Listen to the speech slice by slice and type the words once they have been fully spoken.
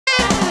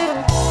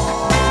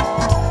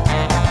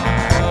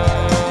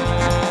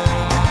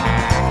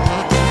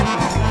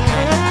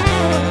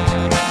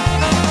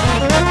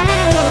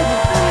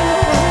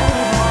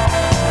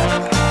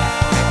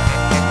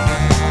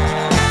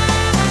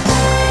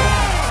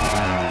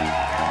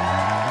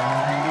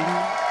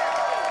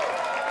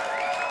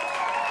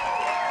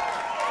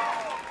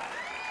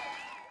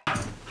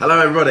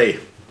Hello everybody,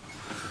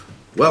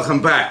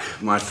 welcome back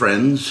my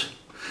friends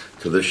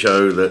to the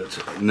show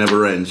that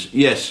never ends.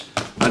 Yes,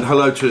 and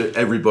hello to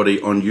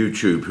everybody on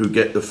YouTube who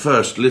get the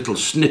first little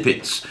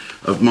snippets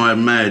of my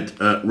mad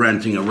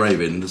ranting and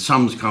raving. The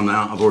sun's come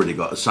out, I've already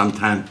got a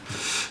suntan.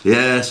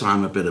 Yes,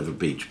 I'm a bit of a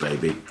beach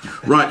baby.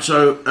 Right,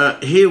 so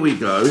here we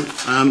go.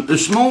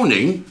 This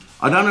morning,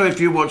 I don't know if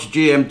you watch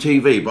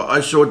GMTV, but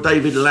I saw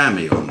David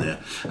Lammy on there.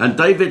 And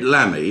David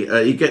Lammy,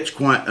 he gets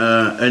quite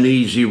an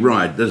easy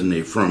ride, doesn't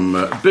he? From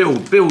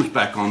Bill's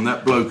back on,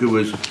 that bloke who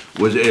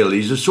was ill.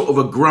 He's a sort of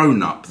a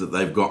grown-up that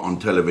they've got on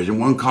television.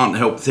 One can't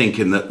help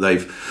thinking that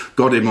they've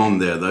got him on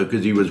there, though,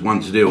 because he was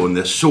once ill and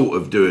they're sort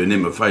of doing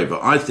him a favour.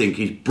 I think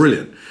he's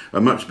brilliant,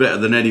 and much better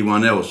than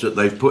anyone else that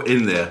they've put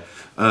in there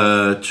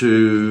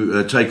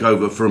to take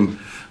over from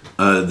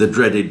the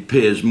dreaded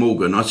Piers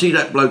Morgan. I see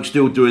that bloke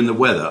still doing the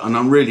weather, and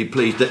I'm really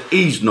pleased that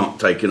he's not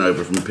taking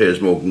over from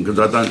Piers Morgan, because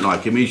I don't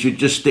like him. He should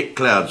just stick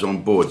clouds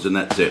on boards and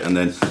that's it, and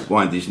then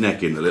wind his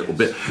neck in a little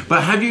bit.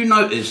 But have you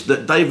noticed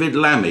that David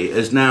Lammy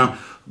has now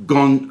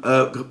gone,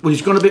 well,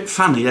 he's gone a bit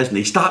funny, hasn't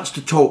he? He starts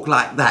to talk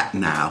like that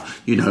now,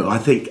 you know, I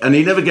think, and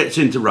he never gets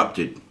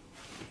interrupted.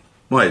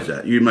 Why is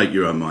that? You make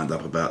your own mind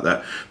up about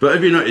that. But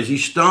have you noticed he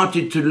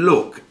started to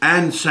look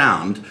and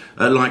sound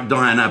like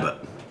Diane Abbott?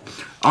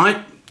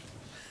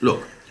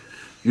 Look,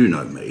 you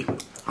know me,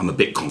 I'm a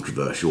bit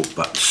controversial,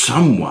 but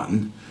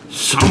someone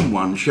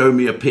show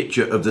me a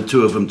picture of the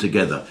two of them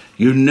together.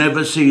 You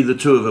never see the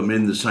two of them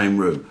in the same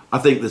room. I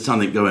think there's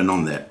something going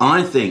on there.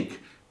 I think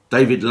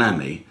David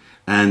Lammy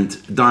and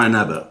Diane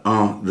Abbott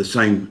are the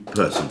same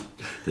person.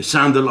 They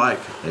sound alike,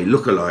 they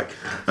look alike,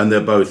 and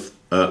they're both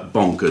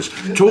bonkers.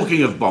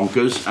 Talking of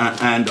bonkers,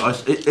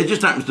 it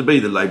just happens to be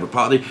the Labour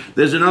Party,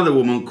 there's another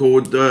woman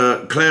called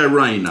Claire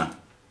Rayner.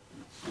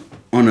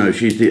 Oh no,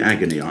 she's the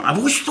agony aunt. I've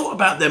always thought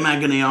about them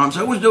agony aunts.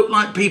 They always look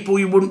like people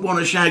you wouldn't want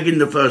to shag in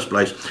the first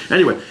place.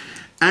 Anyway,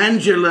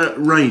 Angela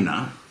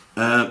Rayner,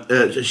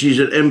 she's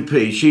an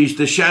MP. She's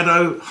the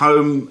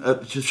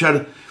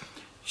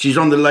she's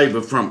on the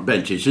Labour front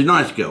benches. She's a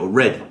nice girl,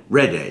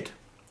 redhead.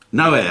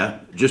 No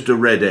hair, just a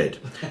redhead.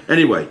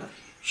 Anyway,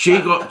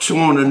 she got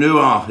torn a new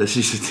arse. This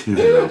is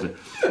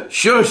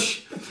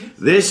shush.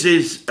 This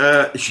is,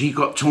 she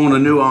got torn a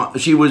new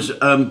arse. She was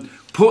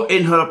put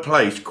in her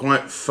place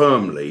quite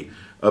firmly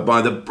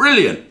by the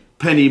brilliant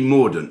Penny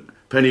Mordaunt.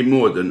 Penny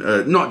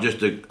Mordaunt, not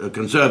just a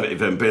Conservative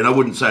MP, and I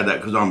wouldn't say that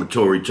because I'm a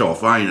Tory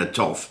toff. I ain't a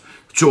toff.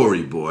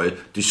 Tory boy,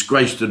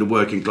 disgrace to the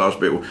working class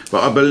people.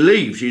 But I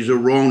believe she's a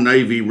Royal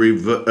Navy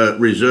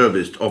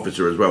reservist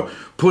officer as well.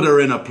 Put her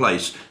in her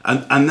place,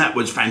 and that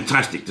was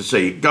fantastic to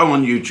see. Go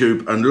on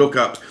YouTube and look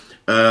up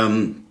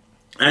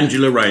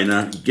Angela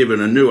Rayner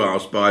given a new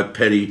arse by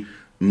Penny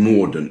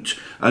Mordaunt.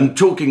 And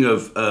talking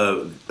of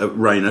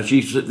Rayner,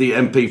 she's the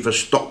MP for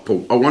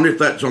Stockport. I wonder if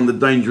that's on the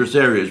dangerous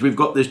areas. We've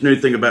got this new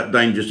thing about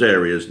dangerous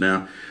areas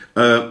now.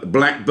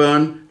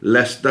 Blackburn,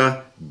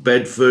 Leicester,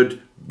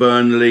 Bedford,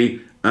 Burnley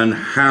and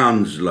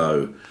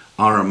Hounslow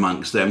are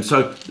amongst them.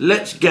 So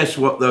let's guess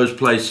what those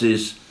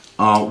places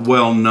are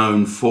well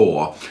known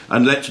for,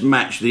 and let's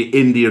match the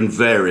Indian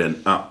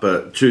variant up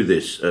to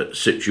this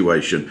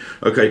situation.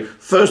 Okay,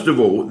 first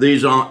of all,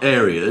 these are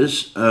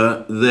areas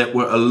that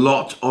where a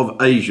lot of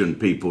Asian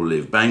people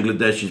live,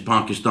 Bangladeshis,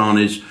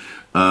 Pakistanis,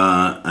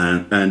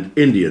 and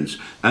Indians.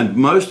 And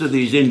most of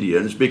these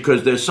Indians,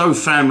 because they're so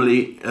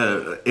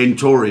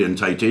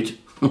family-orientated,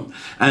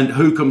 and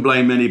who can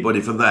blame anybody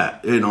for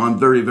that? You know, I'm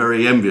very,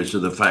 very envious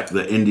of the fact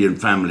that Indian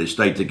families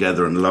stay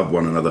together and love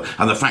one another,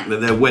 and the fact that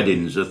their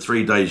weddings are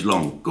 3 days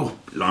long. God,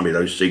 blimey,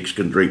 those Sikhs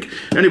can drink.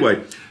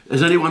 Anyway,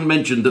 has anyone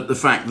mentioned that the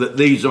fact that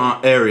these are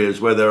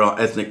areas where there are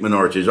ethnic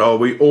minorities? Are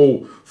we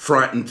all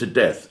frightened to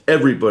death?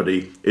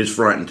 Everybody is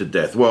frightened to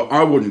death. Well,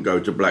 I wouldn't go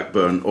to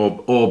Blackburn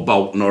or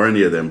Bolton or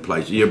any of them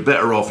places. You're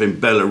better off in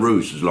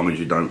Belarus as long as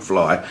you don't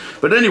fly.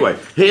 But anyway,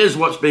 here's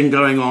what's been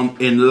going on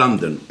in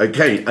London.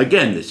 Okay,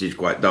 again, this is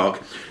quite dark.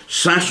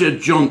 Sasha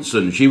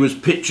Johnson, she was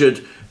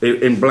pictured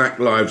in Black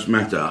Lives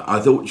Matter. I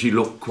thought she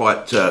looked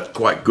quite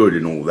good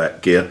in all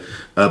that gear,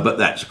 but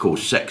that's of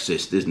course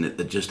sexist, isn't it?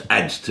 That just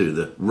adds to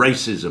the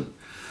racism.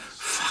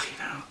 Fucking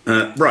hell.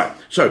 Right,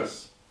 so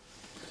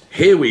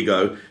here we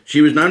go.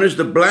 She was known as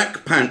the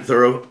Black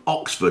Panther of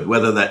Oxford,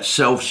 whether that's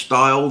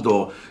self-styled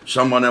or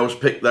someone else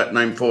picked that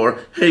name for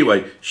her.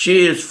 Anyway,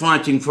 she is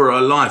fighting for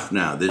her life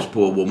now, this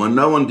poor woman.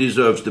 No one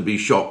deserves to be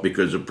shot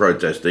because of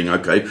protesting,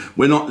 okay?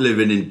 We're not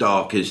living in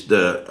darkest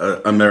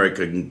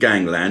American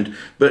gangland.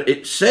 But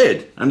it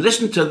said, and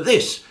listen to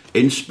this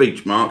in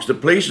speech marks, the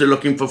police are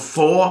looking for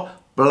 4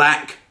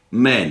 black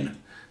men.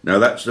 Now,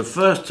 that's the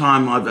first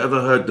time I've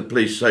ever heard the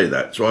police say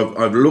that, so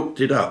I've looked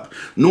it up.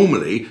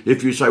 Normally,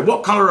 if you say,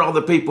 what colour are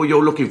the people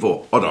you're looking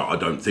for? I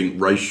don't think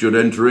race should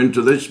enter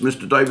into this,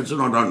 Mr. Davidson.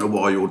 I don't know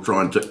why you're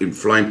trying to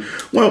inflame.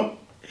 Well,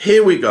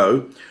 here we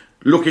go,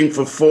 looking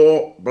for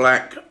 4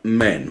 black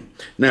men.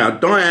 Now,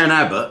 Diane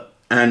Abbott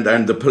and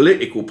the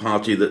political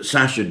party that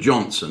Sasha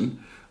Johnson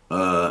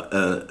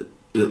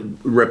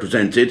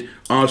represented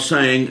are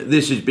saying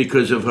this is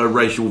because of her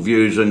racial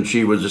views and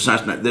she was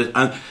assassinated.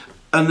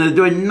 And they're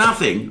doing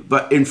nothing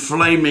but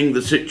inflaming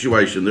the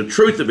situation. The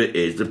truth of it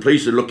is the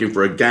police are looking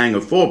for a gang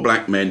of 4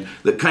 black men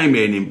that came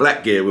in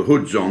black gear with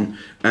hoods on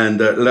and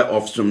let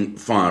off some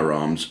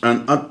firearms.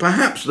 And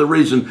perhaps the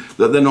reason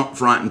that they're not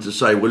frightened to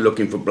say we're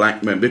looking for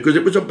black men, because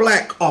it was a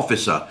black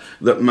officer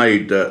that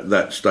made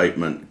that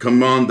statement,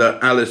 Commander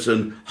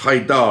Alison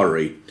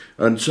Haidari.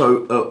 And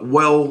so,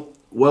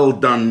 well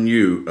done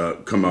you,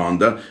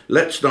 Commander.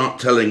 Let's start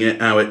telling it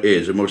how it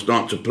is, and we'll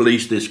start to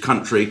police this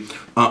country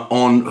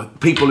on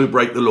people who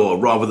break the law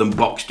rather than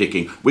box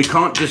ticking. We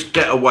can't just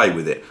get away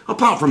with it.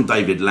 Apart from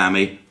David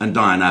Lammy and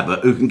Diane Abbott,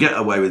 who can get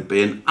away with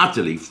being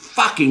utterly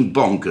fucking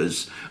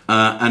bonkers,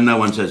 and no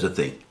one says a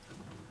thing.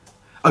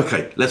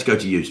 Okay, let's go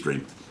to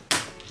USTREME.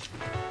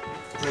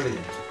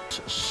 Brilliant.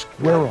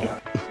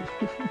 Squirrel.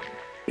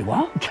 You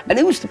what? And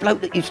who was the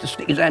bloke that used to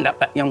stick his hand up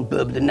that young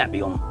bird with the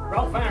nappy on?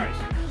 Ralph Harris.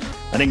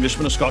 An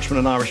Englishman, a Scotsman,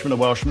 an Irishman, a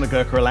Welshman, a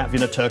Gurkha, a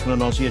Latvian, a Turkman, an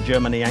Aussie, a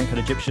German, a Yank, an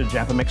Egyptian, a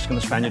Jap, a Mexican,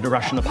 a Spaniard, a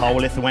Russian, a Pole,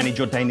 a Lithuanian, a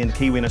Jordanian, a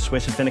Kiwi, and a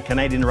Swiss, a Finn, a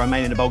Canadian, a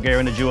Romanian, a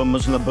Bulgarian, a Jew, a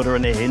Muslim, a Buddha,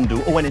 and a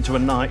Hindu all went into a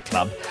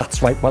nightclub.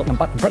 That's right, welcome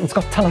back to Britain's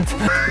Got Talent.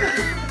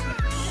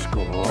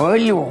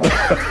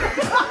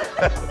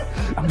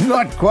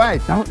 Not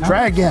quite. No.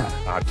 Try again.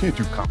 Can't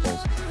do couples.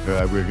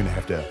 We're going to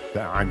have to,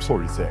 I'm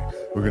sorry to say,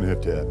 we're going to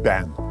have to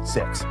ban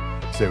sex.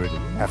 So it'll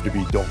have to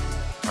be done,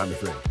 I'm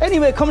afraid.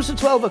 Anyway, it comes to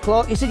 12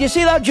 o'clock. He said, you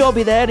see that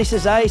jobby there? He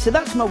says, aye. He said,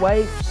 that's my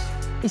wife's.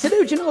 He said,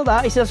 how do you know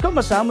that? He said, I've got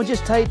my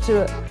sandwiches tied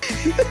to it.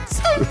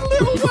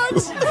 Little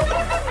ones.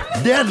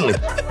 Deadly.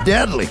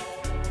 Deadly.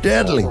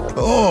 Deadly.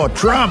 Oh,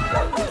 Trump.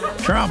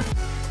 Trump.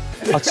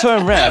 I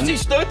turned round. He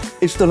stood.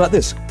 He stood like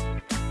this.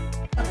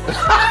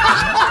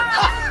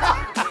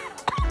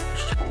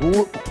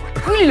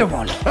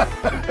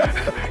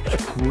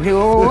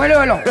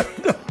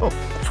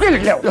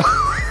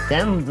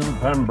 Denzel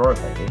Pembroke,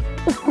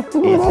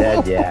 he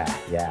said,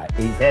 yeah.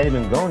 He said he'd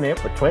been going out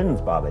for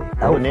twins, Bobby.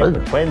 Going out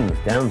for twins,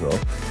 Denzel.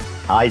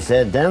 I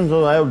said,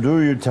 Denzel, how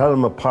do you tell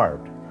them apart?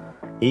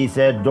 He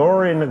said,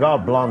 Dorian has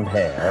got blonde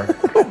hair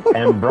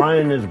and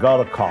Brian has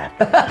got a cock.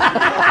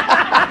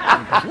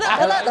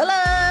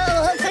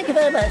 Thank you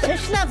very much.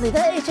 It's lovely,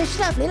 it's just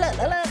lovely. Look.